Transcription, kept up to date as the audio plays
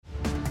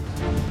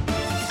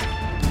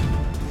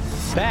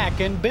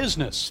Back in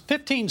business.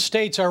 15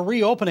 states are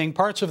reopening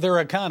parts of their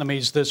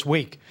economies this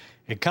week.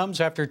 It comes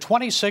after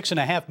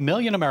 26.5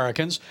 million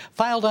Americans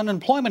filed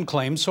unemployment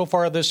claims so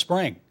far this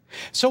spring.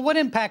 So what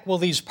impact will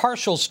these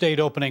partial state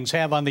openings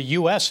have on the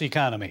U.S.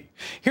 economy?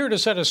 Here to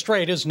set us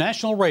straight is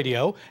national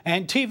radio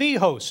and TV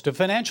host of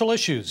Financial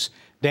Issues,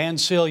 Dan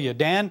Celia.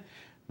 Dan,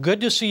 good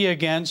to see you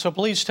again. So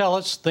please tell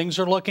us things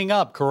are looking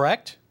up,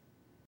 correct?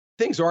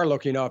 Things are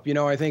looking up.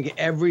 I think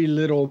every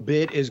little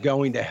bit is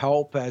going to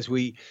help as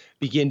we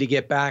begin to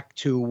get back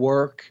to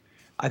work.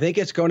 I think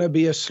it's going to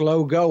be a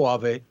slow go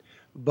of it,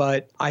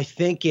 but I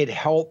think it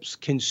helps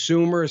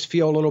consumers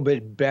feel a little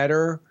bit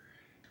better.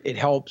 It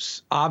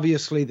helps,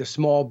 obviously, the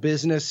small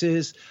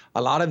businesses.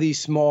 A lot of these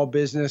small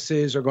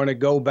businesses are going to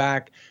go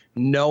back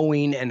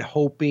knowing and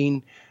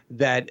hoping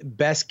that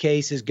best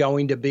case is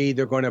going to be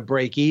they're going to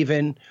break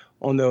even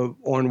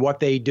on what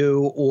they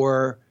do,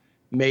 or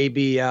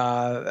maybe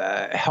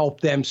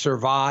help them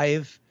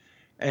survive.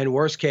 And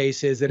worst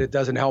case is that it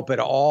doesn't help at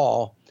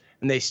all,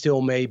 and they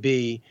still may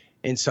be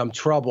in some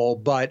trouble.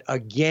 But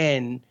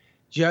again,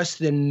 just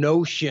the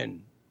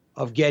notion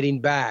of getting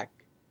back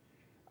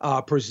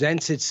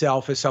presents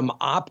itself as some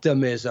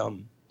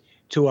optimism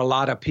to a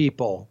lot of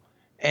people.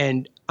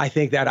 And I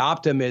think that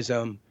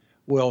optimism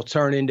will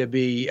turn into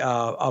be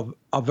a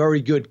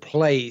very good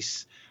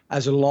place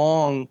as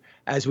long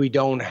as we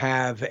don't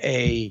have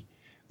a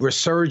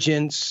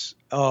resurgence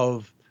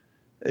of,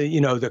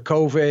 the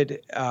COVID.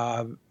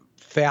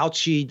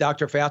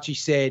 Dr. Fauci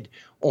said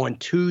on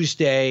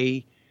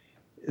Tuesday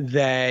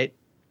that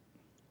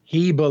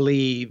he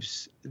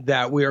believes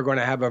that we are going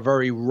to have a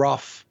very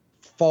rough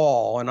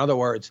fall. In other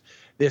words,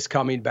 this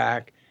coming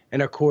back.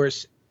 And of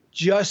course,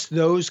 just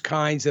those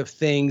kinds of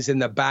things in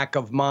the back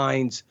of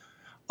minds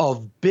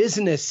of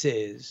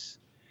businesses,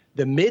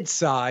 the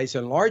mid-size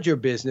and larger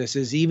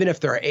businesses, even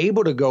if they're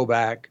able to go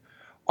back,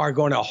 are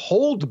going to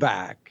hold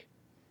back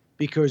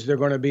because they're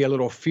going to be a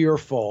little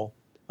fearful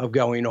of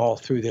going all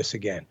through this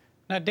again.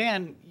 Now,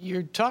 Dan,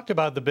 you talked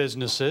about the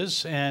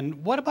businesses,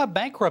 and what about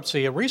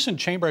bankruptcy? A recent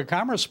Chamber of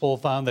Commerce poll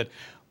found that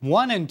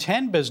 1 in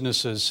 10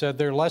 businesses said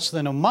they're less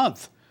than a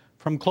month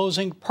from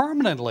closing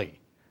permanently.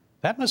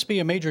 That must be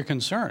a major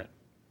concern.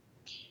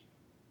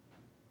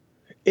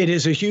 It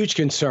is a huge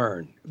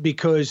concern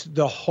because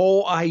the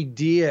whole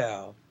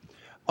idea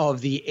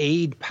of the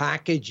aid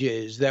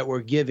packages that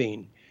we're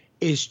giving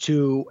is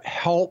to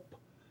help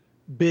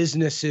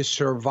businesses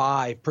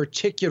survive,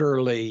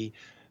 particularly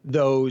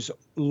those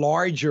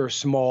larger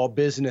small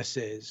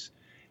businesses,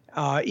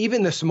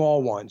 even the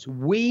small ones.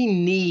 We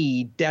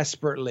need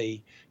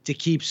desperately to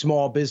keep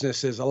small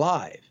businesses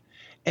alive.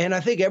 And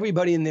I think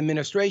everybody in the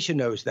administration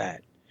knows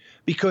that,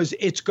 because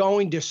it's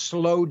going to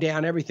slow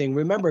down everything.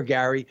 Remember,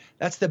 Gary,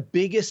 that's the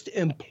biggest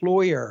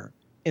employer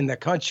in the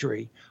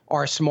country,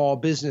 are small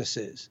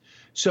businesses.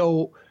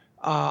 So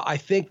I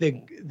think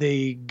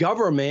the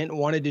government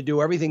wanted to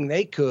do everything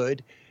they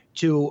could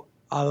to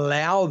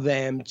allow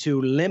them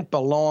to limp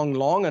along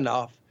long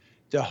enough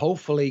to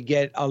hopefully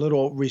get a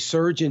little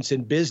resurgence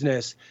in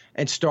business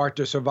and start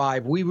to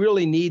survive. We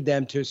really need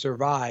them to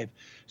survive.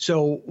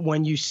 So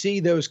when you see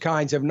those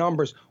kinds of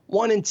numbers,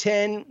 1 in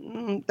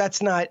 10,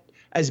 that's not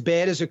as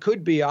bad as it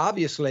could be,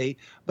 obviously,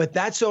 but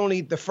that's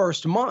only the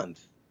first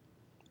month.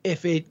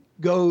 If it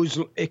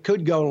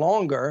could go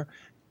longer,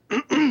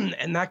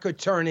 and that could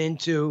turn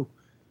into,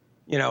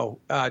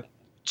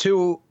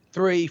 2,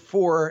 3,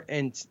 4,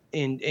 and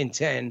in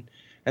 10.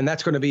 And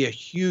that's going to be a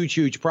huge,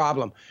 huge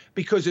problem,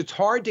 because it's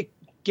hard to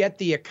get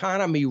the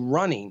economy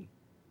running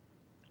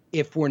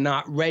if we're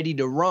not ready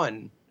to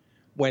run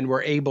when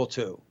we're able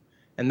to.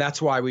 And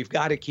that's why we've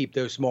got to keep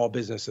those small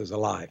businesses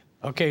alive.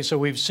 Okay, so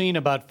we've seen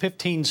about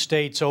 15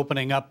 states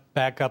opening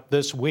back up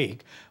this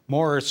week.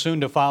 More are soon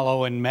to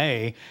follow in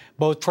May.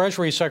 Both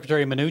Treasury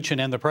Secretary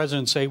Mnuchin and the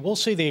president say we'll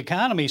see the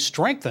economy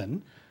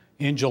strengthen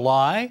in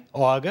July,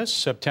 August,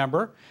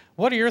 September.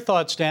 What are your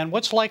thoughts, Dan?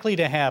 What's likely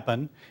to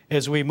happen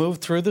as we move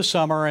through the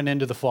summer and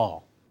into the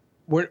fall?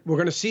 We're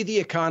going to see the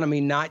economy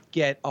not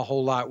get a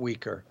whole lot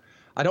weaker.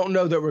 I don't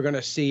know that we're going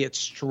to see it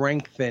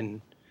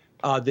strengthen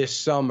this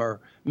summer.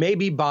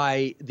 Maybe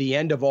by the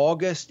end of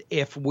August,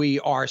 if we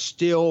are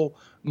still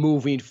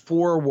moving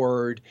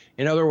forward.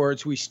 In other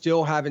words, we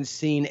still haven't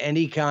seen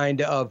any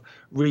kind of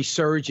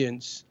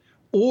resurgence,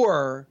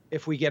 or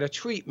if we get a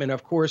treatment.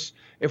 Of course,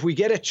 if we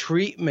get a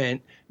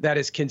treatment that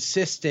is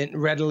consistent,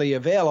 readily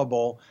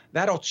available,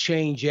 that'll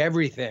change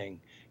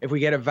everything. If we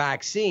get a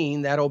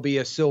vaccine, that'll be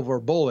a silver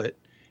bullet,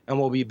 and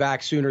we'll be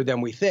back sooner than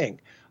we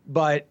think.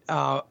 But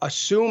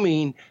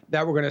assuming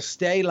that we're going to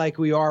stay like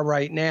we are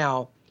right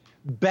now,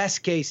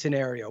 best case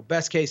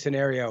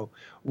scenario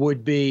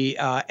would be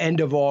end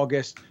of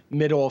August,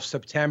 middle of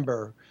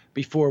September,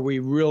 before we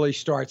really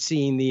start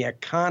seeing the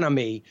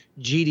economy,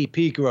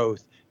 GDP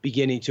growth,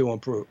 beginning to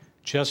improve.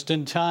 Just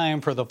in time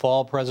for the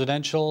fall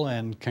presidential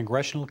and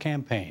congressional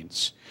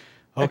campaigns.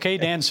 Okay,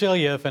 Dan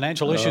Celia,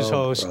 Financial Issues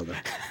host.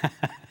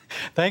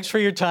 Thanks for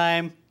your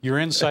time, your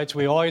insights.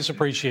 We always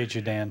appreciate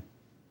you, Dan.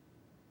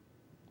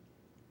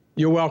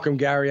 You're welcome,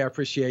 Gary. I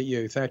appreciate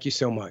you. Thank you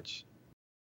so much.